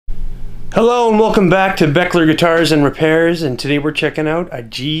Hello and welcome back to Beckler Guitars and Repairs, and today we're checking out a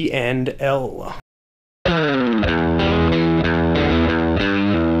G&L.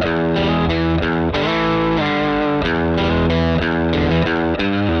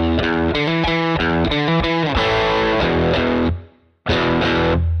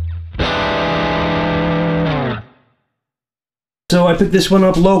 So I picked this one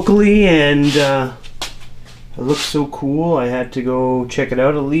up locally and it looks so cool. I had to go check it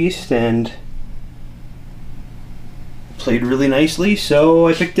out at least, and it played really nicely, so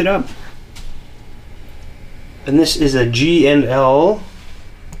I picked it up. And this is a G&L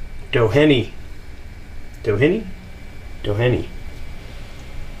DOHENY. DOHENY? DOHENY.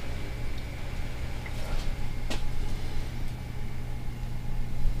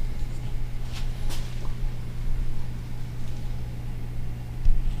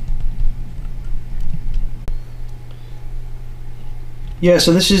 Yeah,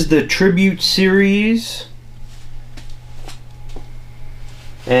 so this is the Tribute series,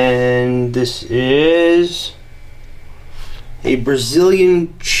 and this is a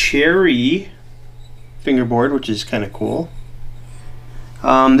Brazilian cherry fingerboard, which is kind of cool.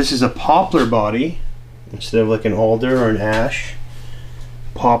 This is a poplar body instead of like an alder or an ash.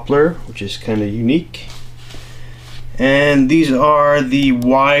 Poplar, which is kind of unique. And these are the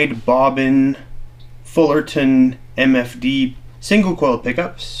wide bobbin Fullerton MFD single coil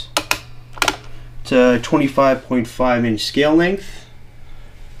pickups. It's a 25.5 inch scale length,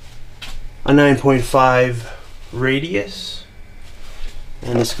 a 9.5 radius,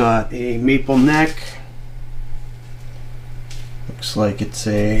 and it's got a maple neck. Looks like it's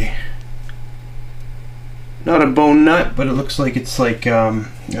not a bone nut, but it looks like it's like a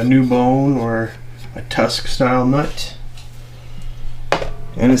new bone or a tusk style nut.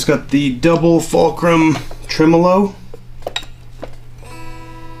 And it's got the double fulcrum tremolo.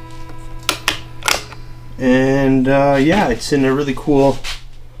 And yeah, it's in a really cool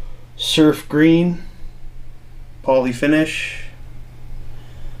surf green poly finish,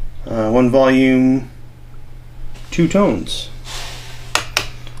 one volume, two tones.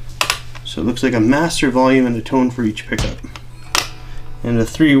 So it looks like a master volume and a tone for each pickup, and a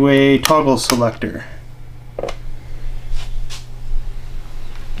three-way toggle selector.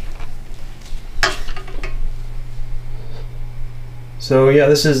 So yeah,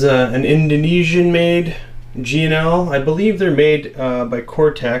 this is an Indonesian made G&L. I believe they're made by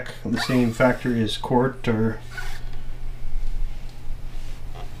Cortec, the same factory as Cort or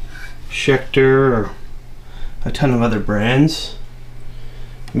Schecter or a ton of other brands.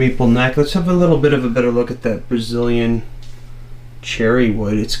 Maple neck. Let's have a little bit of a better look at that Brazilian cherry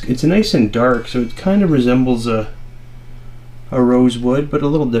wood. It's nice and dark, so it kind of resembles a rosewood, but a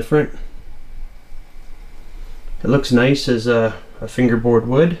little different. It looks nice as a fingerboard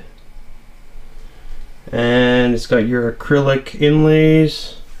wood. And it's got your acrylic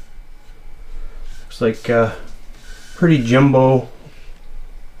inlays. Looks like pretty jumbo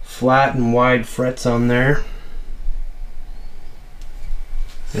flat and wide frets on there.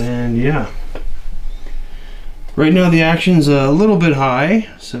 And yeah, right now the action's a little bit high,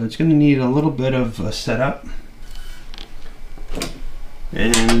 so it's going to need a little bit of a setup.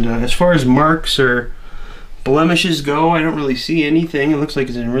 And as far as marks or blemishes go, I don't really see anything. It looks like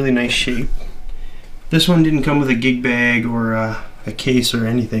it's in really nice shape. This one didn't come with a gig bag or a case or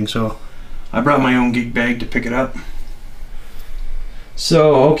anything, so I brought my own gig bag to pick it up.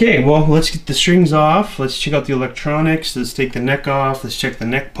 So okay, well, let's get the strings off. Let's check out the electronics. Let's take the neck off. Let's check the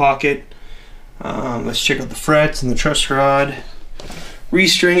neck pocket. Let's check out the frets and the truss rod.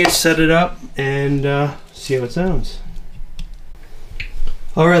 Restring it, set it up, and see how it sounds.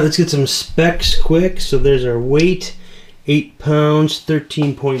 Alright, let's get some specs quick. So there's our weight, 8 pounds,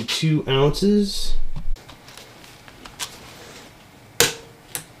 13.2 ounces.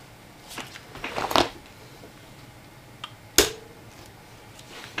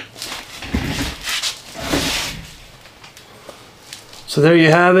 So there you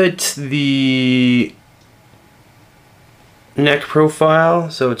have it, the neck profile.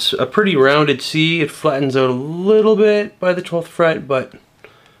 So it's a pretty rounded C. It flattens out a little bit by the 12th fret, but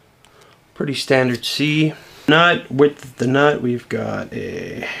pretty standard C. Nut, width of the nut, we've got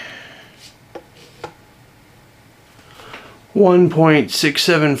a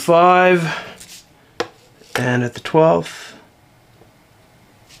 1.675, and at the 12th,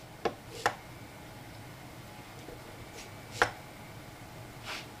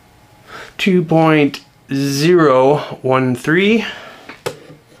 2.013,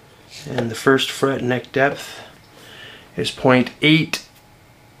 and the first fret neck depth is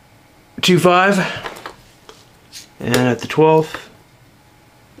 0.825, and at the 12th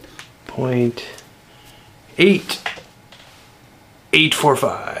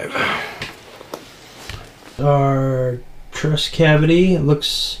 0.8845. Our truss cavity, it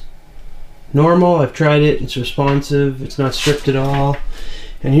looks normal. I've tried it, it's responsive, it's not stripped at all.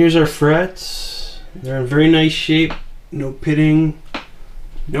 And here's our frets. They're in very nice shape, no pitting,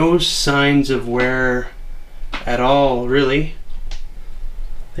 no signs of wear at all, really.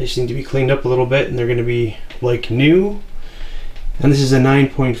 They just need to be cleaned up a little bit and they're going to be like new. And this is a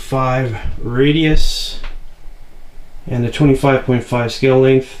 9.5 radius and a 25.5 scale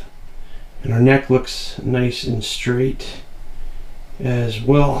length. And our neck looks nice and straight as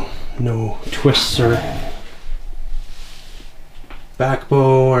well. No twists or back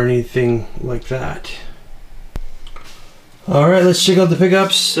bow or anything like that. Alright, let's check out the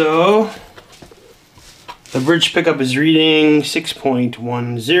pickups. So the bridge pickup is reading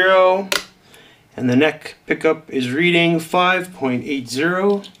 6.10 and the neck pickup is reading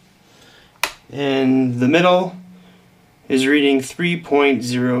 5.80 and the middle is reading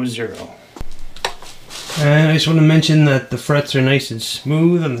 3.00. And I just want to mention that the frets are nice and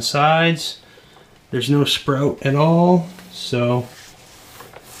smooth on the sides. There's no sprout at all, so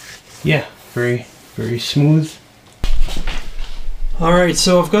yeah, very smooth. Alright,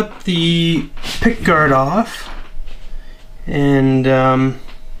 so I've got the pick guard off, and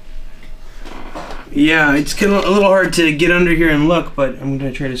yeah, it's kind of a little hard to get under here and look, but I'm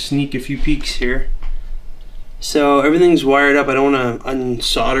going to try to sneak a few peeks here. So everything's wired up. I don't want to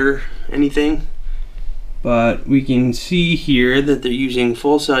unsolder anything, but we can see here that they're using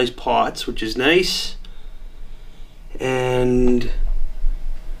full-size pots, which is nice. And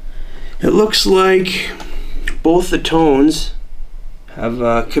it looks like both the tones have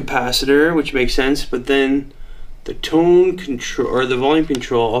a capacitor, which makes sense, but then the tone control or the volume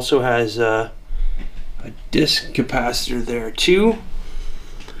control also has a disc capacitor there too.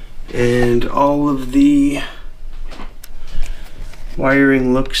 And all of the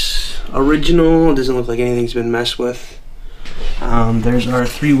wiring looks original. It doesn't look like anything's been messed with. There's our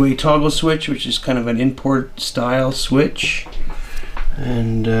three-way toggle switch, which is kind of an import style switch.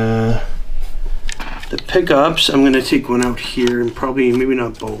 And the pickups, I'm going to take one out here and probably, maybe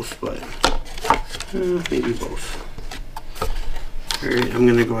not both, but maybe both. Alright, I'm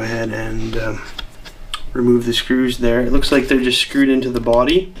going to go ahead and remove the screws there. It looks like they're just screwed into the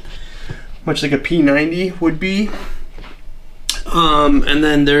body, much like a P90 would be. And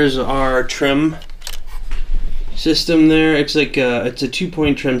then there's our trim system there. It's like it's a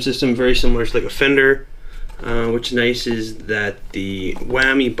 2-point trim system, very similar to like a fender. What's nice is that the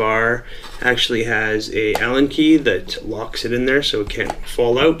whammy bar actually has a Allen key that locks it in there so it can't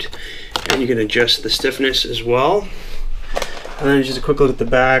fall out, and you can adjust the stiffness as well. And then just a quick look at the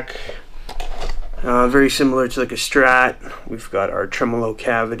back. Very similar to like a Strat. We've got our tremolo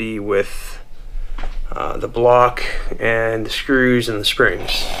cavity with the block and the screws and the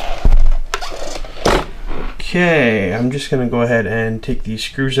springs. Okay, I'm just going to go ahead and take these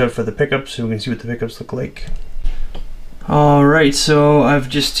screws out for the pickups so we can see what the pickups look like. Alright, so I've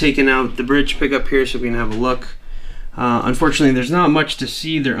just taken out the bridge pickup here so we can have a look. Unfortunately, there's not much to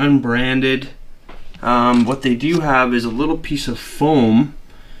see. They're unbranded. What they do have is a little piece of foam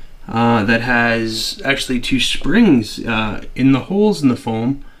that has actually 2 springs in the holes in the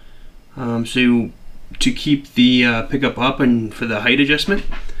foam, so to keep the pickup up and for the height adjustment,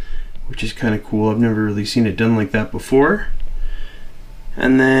 which is kind of cool. I've never really seen it done like that before.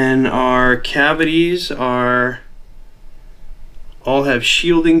 And then our cavities all have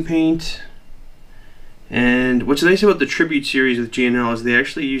shielding paint. And what's nice about the Tribute series with G&L is they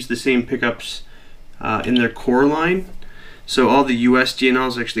actually use the same pickups in their core line. So all the US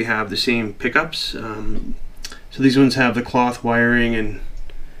G&Ls actually have the same pickups. So these ones have the cloth wiring and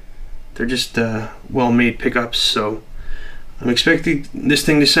they're just well-made pickups. So I'm expecting this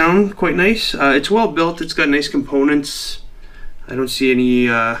thing to sound quite nice. It's well built, it's got nice components. I don't see any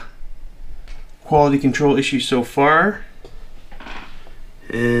quality control issues so far.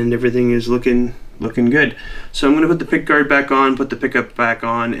 And everything is looking good. So I'm going to put the pick guard back on, put the pickup back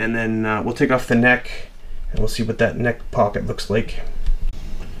on, and then we'll take off the neck and we'll see what that neck pocket looks like.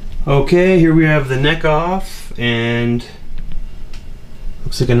 Okay, here we have the neck off, and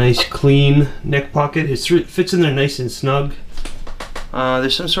looks like a nice clean neck pocket. It fits in there nice and snug.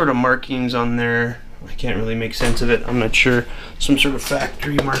 There's some sort of markings on there. I can't really make sense of it. I'm not sure. Some sort of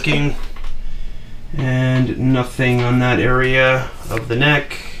factory marking. And nothing on that area of the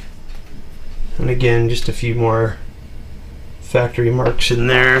neck. And again, just a few more factory marks in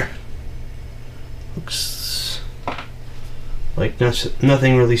there. Looks like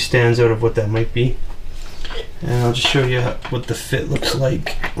nothing really stands out of what that might be. And I'll just show you what the fit looks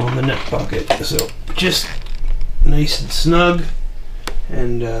like on the neck pocket. So just nice and snug,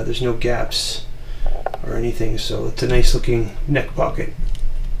 and there's no gaps or anything, so it's a nice looking neck pocket.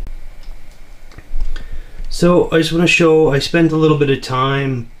 So I just want to show, I spent a little bit of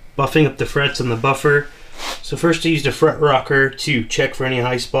time buffing up the frets on the buffer. So first I used a fret rocker to check for any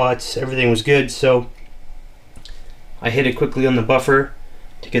high spots. Everything was good, so I hit it quickly on the buffer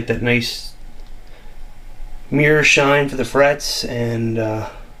to get that nice mirror shine for the frets, and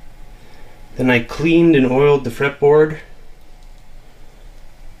then I cleaned and oiled the fretboard.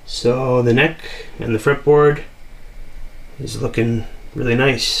 So the neck and the fretboard is looking really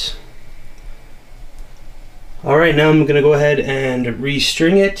nice. Alright, now I'm going to go ahead and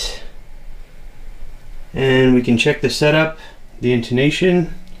restring it, and we can check the setup, the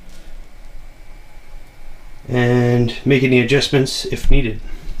intonation, and make any adjustments if needed.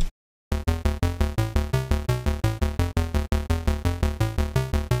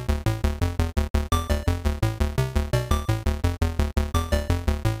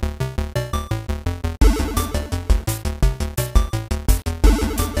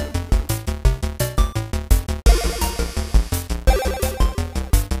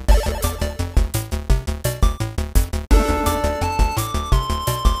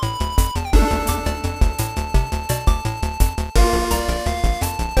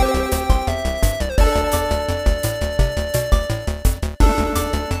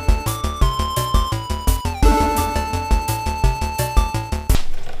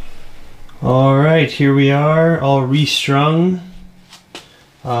 Alright, here we are, all restrung.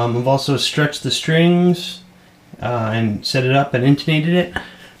 I've also stretched the strings and set it up and intonated it.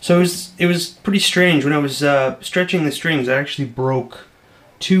 So it was pretty strange. When I was stretching the strings, I actually broke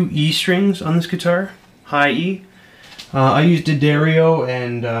 2 E strings on this guitar, high E. I used a Dario,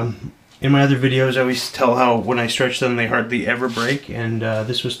 and in my other videos I always tell how when I stretch them they hardly ever break, and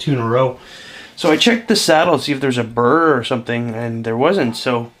this was 2 in a row. So I checked the saddle to see if there's a burr or something, and there wasn't.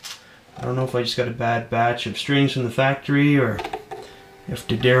 So I don't know if I just got a bad batch of strings from the factory, or if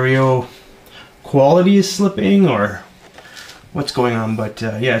the Dario quality is slipping, or what's going on. But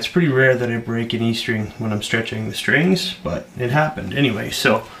yeah, it's pretty rare that I break an E string when I'm stretching the strings, but it happened anyway.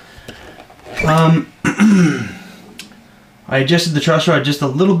 So I adjusted the truss rod just a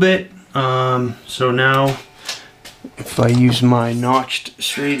little bit. So now if I use my notched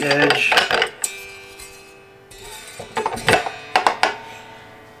straight edge,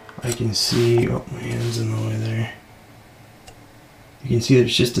 I can see, oh, my hand's in the way there. You can see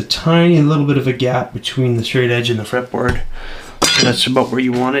there's just a tiny little bit of a gap between the straight edge and the fretboard. So that's about where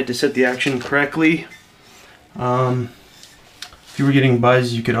you want it to set the action correctly. If you were getting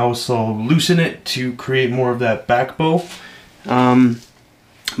buzz, you could also loosen it to create more of that back bow.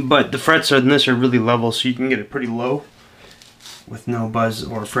 But the frets on this are really level, so you can get it pretty low with no buzz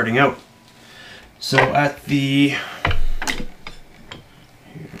or fretting out. So at the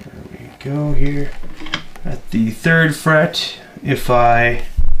here at the 3rd fret, if I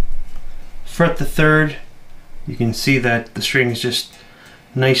fret the 3rd, you can see that the string is just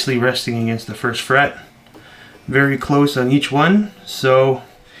nicely resting against the 1st fret, very close on each one. So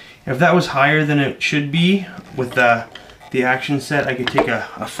if that was higher than it should be with the action set, I could take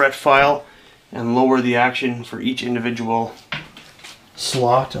a fret file and lower the action for each individual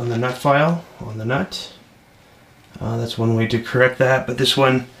slot on the nut file on the nut. That's one way to correct that, but this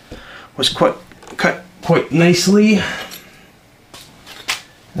one was cut quite nicely.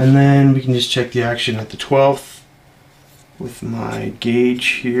 And then we can just check the action at the 12th with my gauge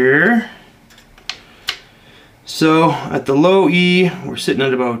here. So at the low E, we're sitting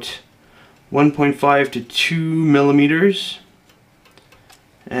at about 1.5 to 2 millimeters,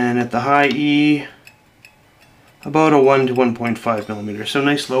 and at the high E, about a 1 to 1.5 millimeters. So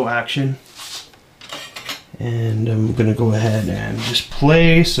nice low action. And I'm gonna go ahead and just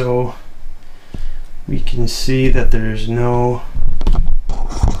play so we can see that there's no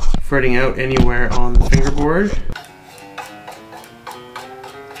fretting out anywhere on the fingerboard.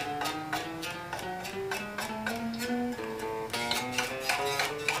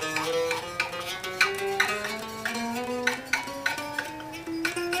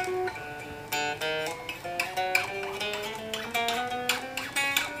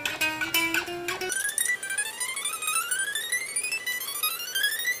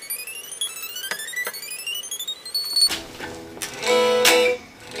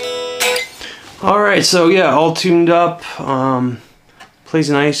 Alright, so yeah, all tuned up. Plays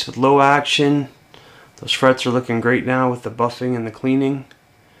nice with low action. Those frets are looking great now with the buffing and the cleaning.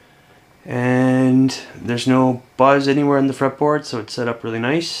 And there's no buzz anywhere in the fretboard, so it's set up really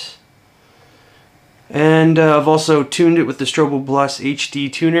nice. And I've also tuned it with the Strobo Plus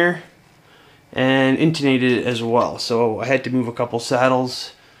HD tuner and intonated it as well. So I had to move a couple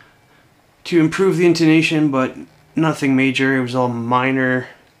saddles to improve the intonation, but nothing major. It was all minor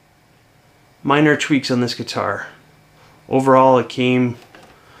tweaks on this guitar. Overall, it came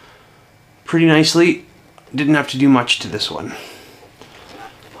pretty nicely. Didn't have to do much to this one.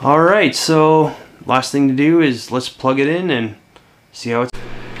 Alright, so last thing to do is let's plug it in and see how it's...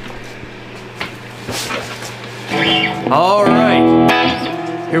 Alright,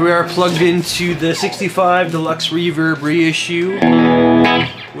 here we are plugged into the 65 Deluxe Reverb reissue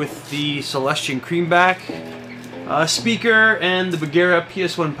with the Celestion Creamback speaker and the Bagheera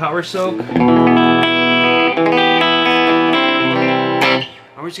PS1 Power Soak.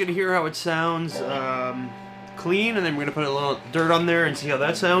 I'm just going to hear how it sounds clean, and then we're going to put a little dirt on there and see how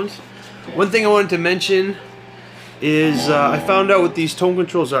that sounds. One thing I wanted to mention is I found out what these tone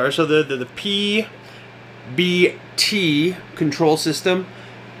controls are. So the PBT control system,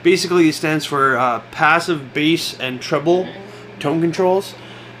 basically it stands for passive, bass, and treble tone controls.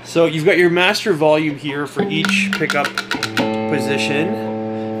 So you've got your master volume here for each pickup position,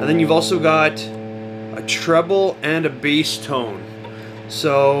 and then you've also got a treble and a bass tone.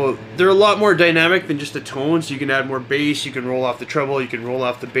 So they're a lot more dynamic than just a tone, so you can add more bass, you can roll off the treble, you can roll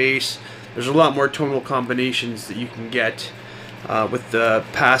off the bass. There's a lot more tonal combinations that you can get with the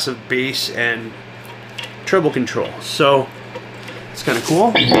passive bass and treble control. So it's kind of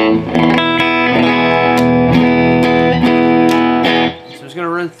cool. So I'm just going to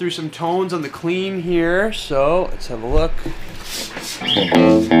run through some tones on the clean here, so let's have a look.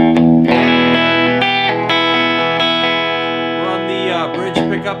 Bridge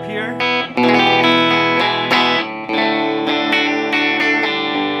pickup here.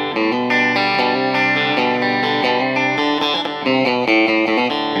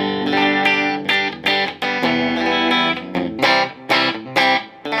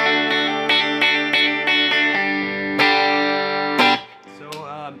 So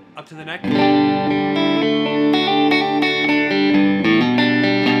up to the neck.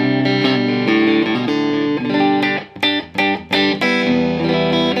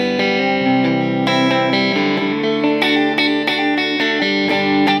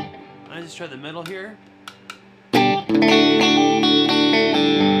 Try the middle here.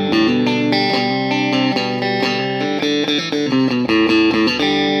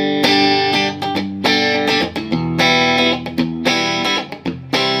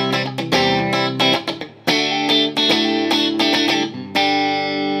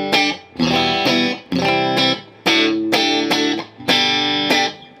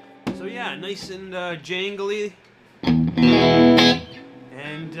 So yeah, nice and jangly.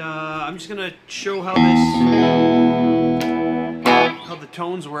 And I'm just gonna show how the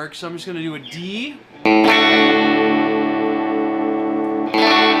tones work. So I'm just gonna do a D. And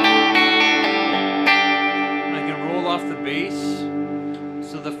I can roll off the bass.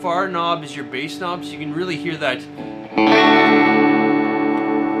 So the far knob is your bass knob, so you can really hear that.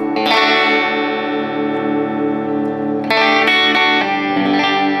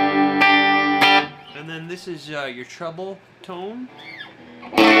 And then this is your treble tone.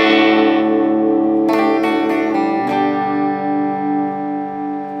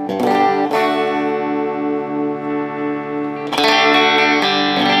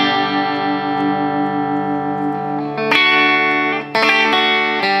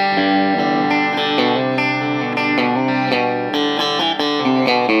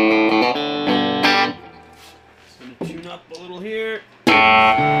 Tune up a little here.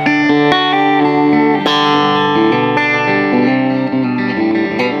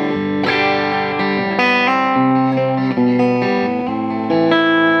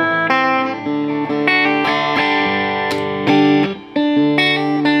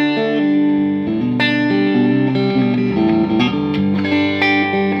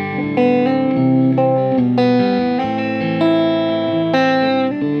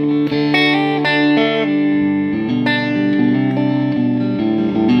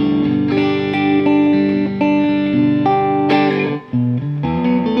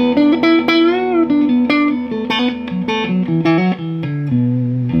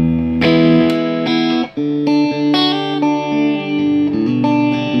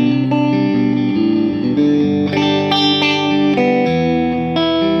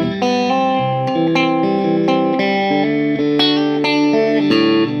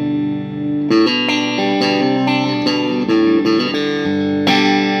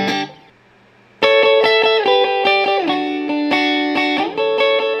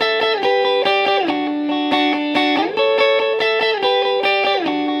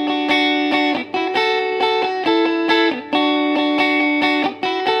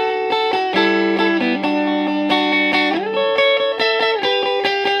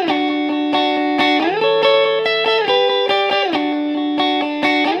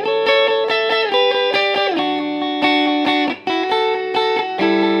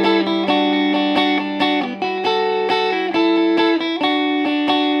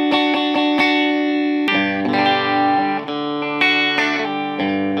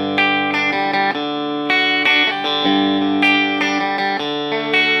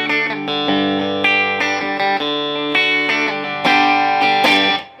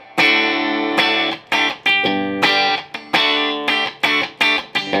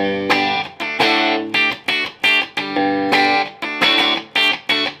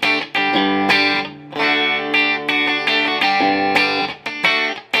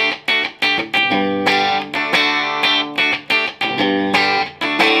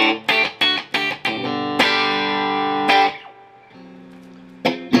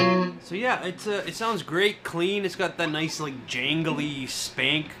 So yeah, it sounds great, clean. It's got that nice like jangly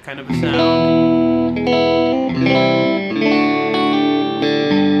spank kind of a sound.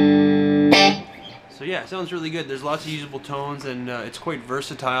 So yeah, it sounds really good. There's lots of usable tones, and it's quite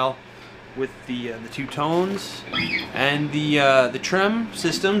versatile with the two tones. And the trem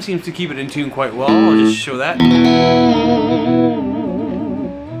system seems to keep it in tune quite well. I'll just show that.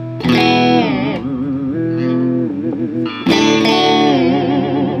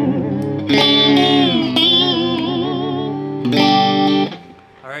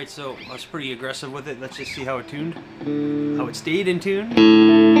 Alright, so I was pretty aggressive with it. Let's just see how it tuned. How it stayed in tune.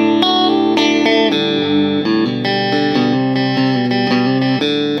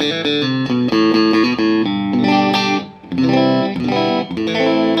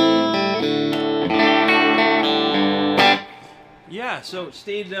 Yeah, so it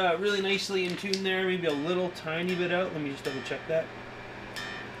stayed really nicely in tune there. Maybe a little tiny bit out. Let me just double check that.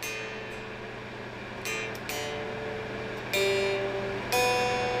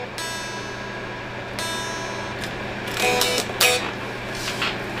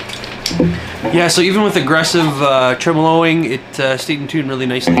 Yeah, so even with aggressive tremoloing, it stayed in tune really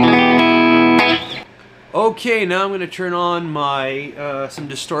nicely. Okay, now I'm going to turn on my some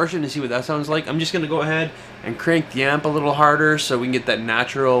distortion to see what that sounds like. I'm just going to go ahead and crank the amp a little harder so we can get that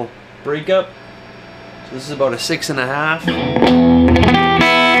natural breakup. So this is about a 6.5.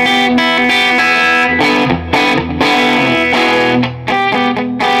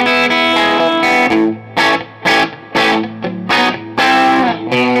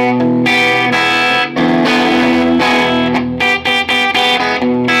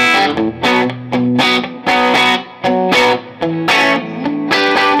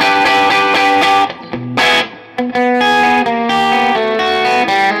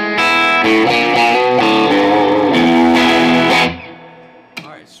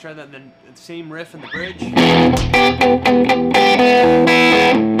 Try that, and then the same riff in the bridge.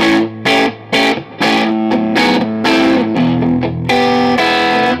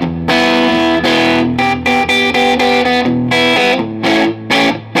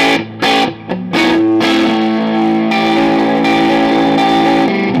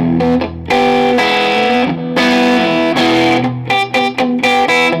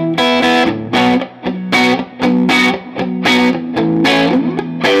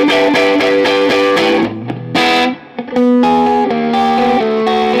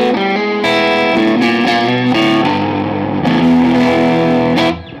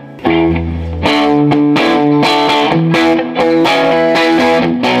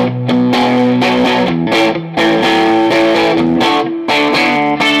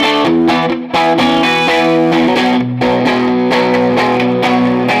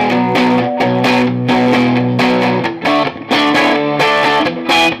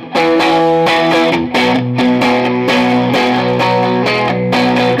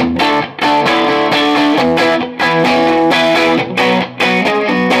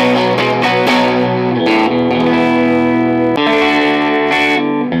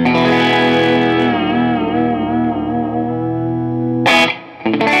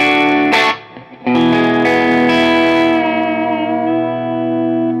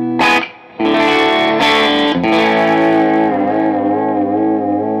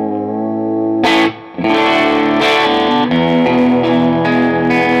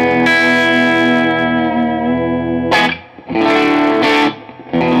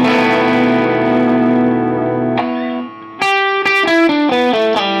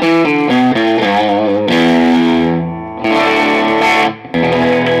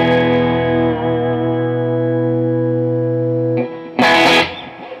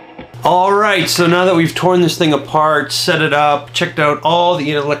 Alright, so now that we've torn this thing apart, set it up, checked out all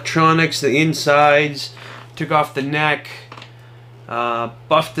the electronics, the insides, took off the neck,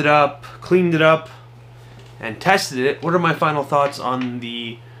 buffed it up, cleaned it up, and tested it, what are my final thoughts on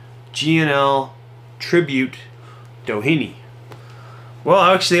the G&L Tribute DOHENY? Well,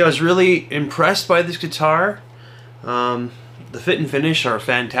 actually, I was really impressed by this guitar. The fit and finish are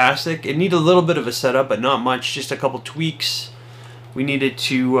fantastic. It needed a little bit of a setup, but not much, just a couple tweaks. We needed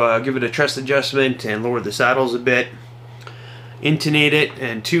to give it a truss adjustment and lower the saddles a bit, intonate it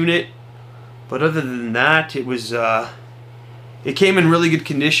and tune it. But other than that, it was it came in really good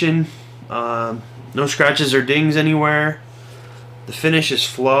condition. No scratches or dings anywhere. The finish is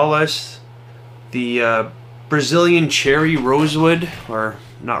flawless. The Brazilian cherry rosewood, or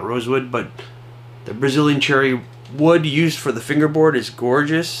not rosewood, but the Brazilian cherry wood used for the fingerboard is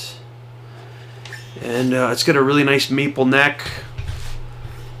gorgeous. And it's got a really nice maple neck.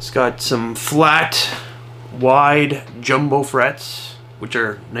 It's got some flat, wide jumbo frets. which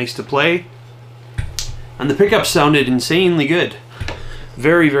are nice to play. And the pickups sounded insanely good.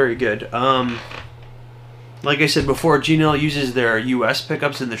 Very, very good. Like I said before, G&L uses their US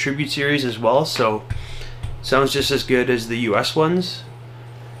pickups in the Tribute series as well, so sounds just as good as the US ones.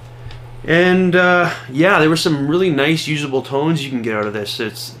 And yeah, there were some really nice usable tones you can get out of this.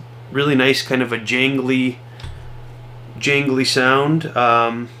 It's really nice, kind of a jangly sound.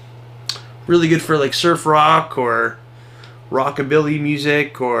 Really good for like surf rock or rockabilly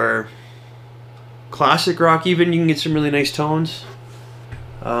music or classic rock even. You can get some really nice tones.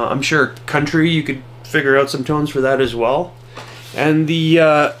 I'm sure country, you could figure out some tones for that as well. And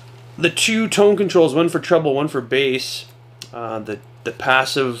the two tone controls, one for treble, one for bass, the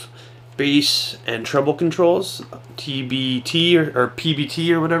passive bass and treble controls, TBT or PBT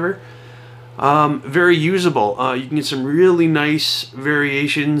or whatever, very usable. You can get some really nice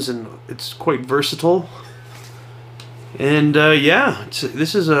variations, and it's quite versatile. And yeah,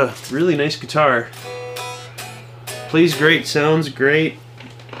 this is a really nice guitar. Plays great, sounds great.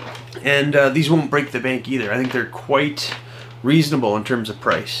 And these won't break the bank either. I think they're quite reasonable in terms of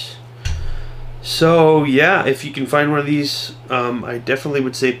price. So yeah, if you can find one of these, I definitely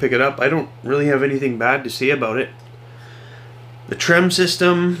would say pick it up. I don't really have anything bad to say about it. The trem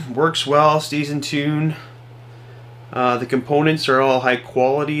system works well, stays in tune. The components are all high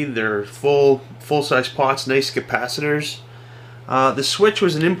quality. They're full-size pots, nice capacitors. The switch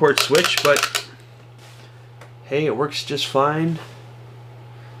was an import switch, but hey, it works just fine.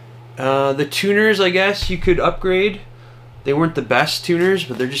 The tuners, I guess you could upgrade. They weren't the best tuners,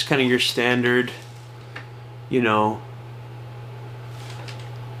 but they're just kind of your standard, you know,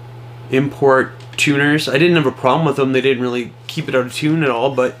 import tuners. I didn't have a problem with them. They didn't really keep it out of tune at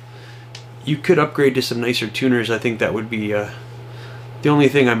all, but you could upgrade to some nicer tuners. I think that would be the only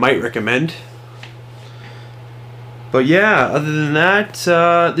thing I might recommend. But yeah, other than that,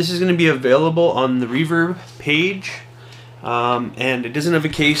 this is going to be available on the Reverb page. And it doesn't have a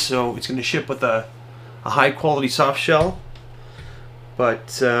case, so it's going to ship with a high quality soft shell.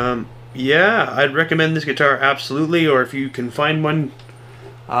 But yeah, I'd recommend this guitar absolutely, or if you can find one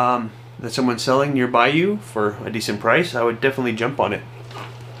that someone's selling nearby you for a decent price, I would definitely jump on it.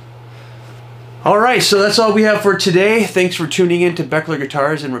 Alright, so that's all we have for today. Thanks for tuning in to Beckler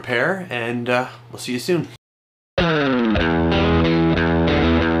Guitars and Repair, and we'll see you soon.